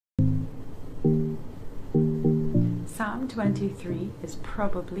Psalm 23 is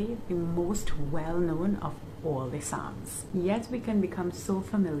probably the most well-known of all the Psalms. Yet we can become so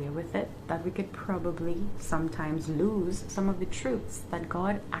familiar with it that we could probably sometimes lose some of the truths that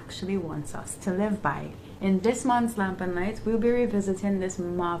God actually wants us to live by. In this month's Lamp and Light, we'll be revisiting this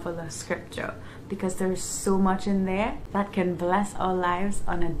marvelous scripture because there is so much in there that can bless our lives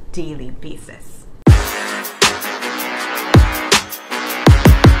on a daily basis.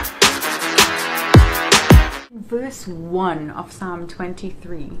 Verse 1 of Psalm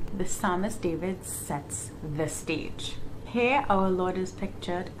 23, the psalmist David sets the stage. Here our Lord is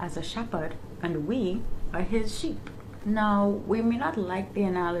pictured as a shepherd and we are his sheep. Now, we may not like the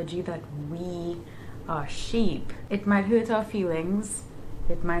analogy that we are sheep. It might hurt our feelings,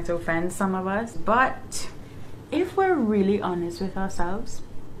 it might offend some of us, but if we're really honest with ourselves,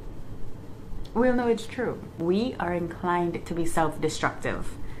 we'll know it's true. We are inclined to be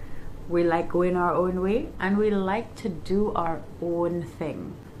self-destructive. We like going our own way and we like to do our own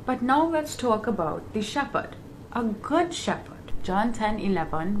thing. But now let's talk about the shepherd. A good shepherd. John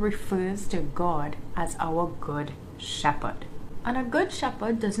 10:11 refers to God as our good shepherd. And a good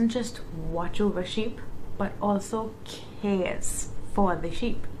shepherd doesn't just watch over sheep, but also cares for the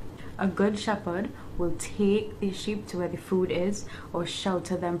sheep. A good shepherd will take the sheep to where the food is or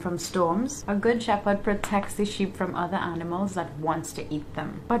shelter them from storms. A good shepherd protects the sheep from other animals that wants to eat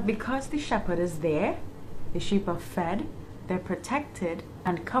them. But because the shepherd is there, the sheep are fed, they're protected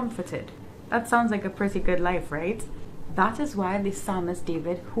and comforted. That sounds like a pretty good life, right? That is why the psalmist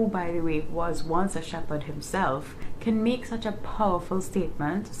David, who by the way was once a shepherd himself, can make such a powerful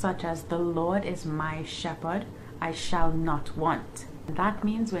statement such as, "The Lord is my shepherd, I shall not want." That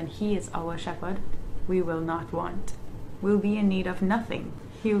means when he is our shepherd, we will not want. We'll be in need of nothing.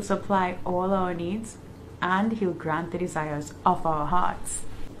 He'll supply all our needs and he'll grant the desires of our hearts.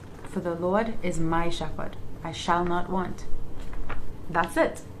 For the Lord is my shepherd, I shall not want. That's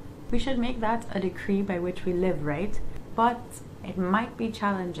it. We should make that a decree by which we live, right? But it might be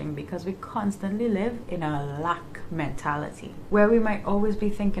challenging because we constantly live in a lack mentality, where we might always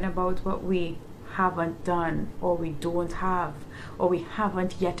be thinking about what we haven't done, or we don't have, or we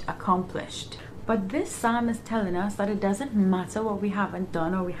haven't yet accomplished. But this psalm is telling us that it doesn't matter what we haven't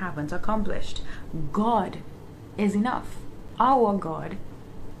done or we haven't accomplished. God is enough. Our God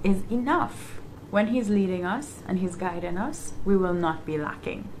is enough. When he's leading us and he's guiding us, we will not be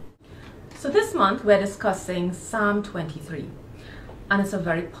lacking. So this month we're discussing Psalm 23, and it's a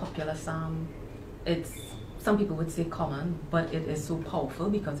very popular psalm. Some people would say common, but it is so powerful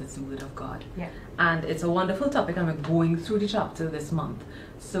because it's the word of God. Yeah. And it's a wonderful topic, and we're going through the chapter this month.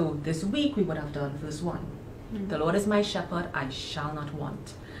 So this week we would have done verse 1. The Lord is my shepherd, I shall not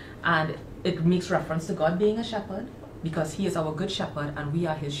want. And it makes reference to God being a shepherd because he is our good shepherd and we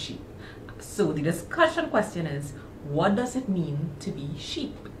are his sheep. So the discussion question is, what does it mean to be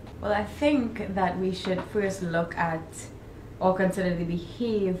sheep? Well, I think that we should first look at or consider the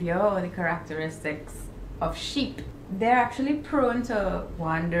behavior or the characteristics of sheep. They're actually prone to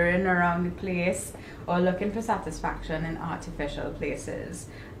wandering around the place or looking for satisfaction in artificial places,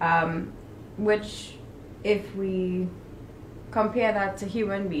 which if we compare that to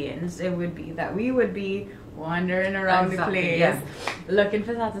human beings, it would be that we would be wandering around the place, yeah, looking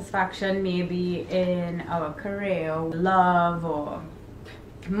for satisfaction maybe in our career, or love, or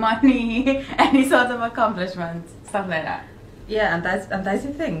money, any sort of accomplishment, stuff like that. Yeah, and that's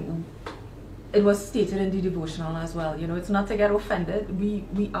the thing. It was stated in the devotional as well. You know, it's not to get offended.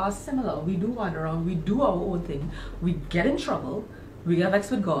 We are similar. We do wander around. We do our own thing. We get in trouble. We get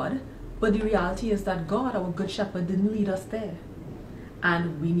vexed with God. But the reality is that God, our good shepherd, didn't lead us there.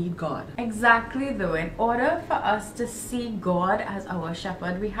 And we need God. Exactly, though. In order for us to see God as our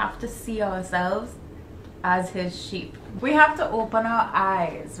shepherd, we have to see ourselves as his sheep. We have to open our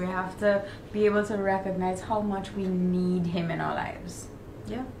eyes. We have to be able to recognize how much we need him in our lives.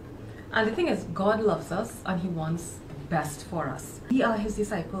 Yeah. And the thing is, God loves us and he wants the best for us. We are his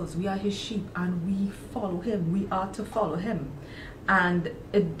disciples, we are his sheep, and we follow him. We are to follow him. And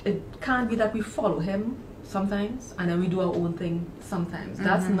it can't be that we follow him sometimes and then we do our own thing sometimes.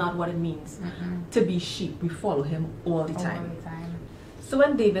 That's not what it means to be sheep. We follow him all the time. All the time. So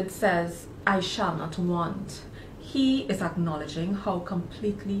when David says, I shall not want, he is acknowledging how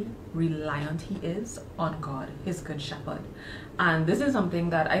completely reliant he is on God, his good shepherd. And this is something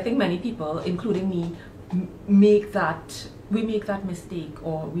that I think many people, including me, make that mistake,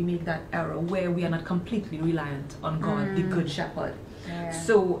 or we make that error where we are not completely reliant on God, the good shepherd. Yeah.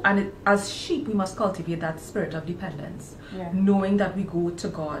 So, as sheep, we must cultivate that spirit of dependence, knowing that we go to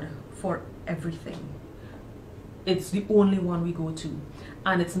God for everything. it's the only one we go to.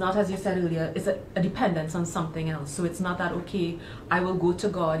 And it's not, as you said earlier, it's a dependence on something else. So it's not that, okay, I will go to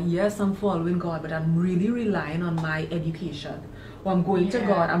God, yes, I'm following God, but I'm really relying on my education. Or I'm going to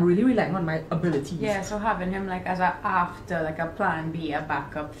God, I'm really relying on my abilities. Yeah, so having him like as a after, like a plan B, a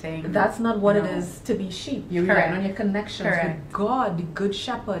backup thing. That's not what it is to be sheep. You're relying on your connections with God, the good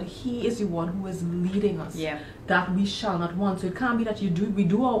shepherd. He is the one who is leading us. Yeah. That we shall not want. So it can't be that we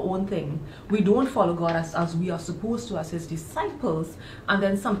do our own thing. We don't follow God as we are supposed to as his disciples, and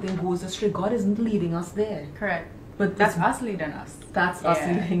then something goes astray. God isn't leading us there. Correct. But that's us leading us. That's us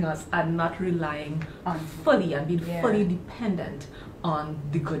leading us, and not relying on fully and being fully dependent on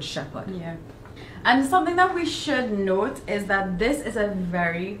the good shepherd. Yeah. And something that we should note is that this is a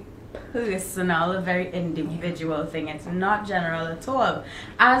very personal, a very individual thing. It's not general at all.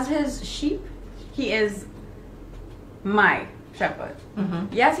 As his sheep, he is my shepherd.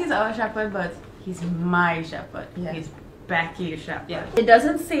 Yes, he's our shepherd, but he's my shepherd. He's Becky's shepherd. It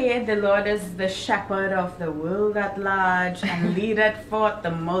doesn't say the Lord is the shepherd of the world at large and leadeth forth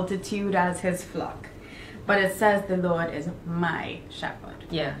the multitude as his flock. But it says the Lord is my shepherd.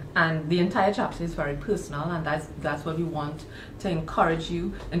 Yeah, and the entire chapter is very personal, and that's what we want to encourage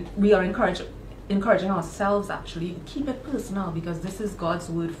you. And we are encouraging ourselves, actually. Keep it personal, because this is God's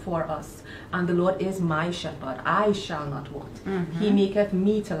word for us. And the Lord is my shepherd. I shall not want. He maketh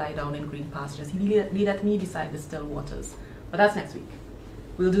me to lie down in green pastures. He leadeth me beside the still waters. But that's next week.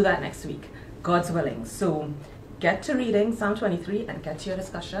 We'll do that next week, God's willing. So get to reading Psalm 23 and get to your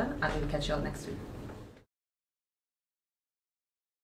discussion, and we'll catch you all next week.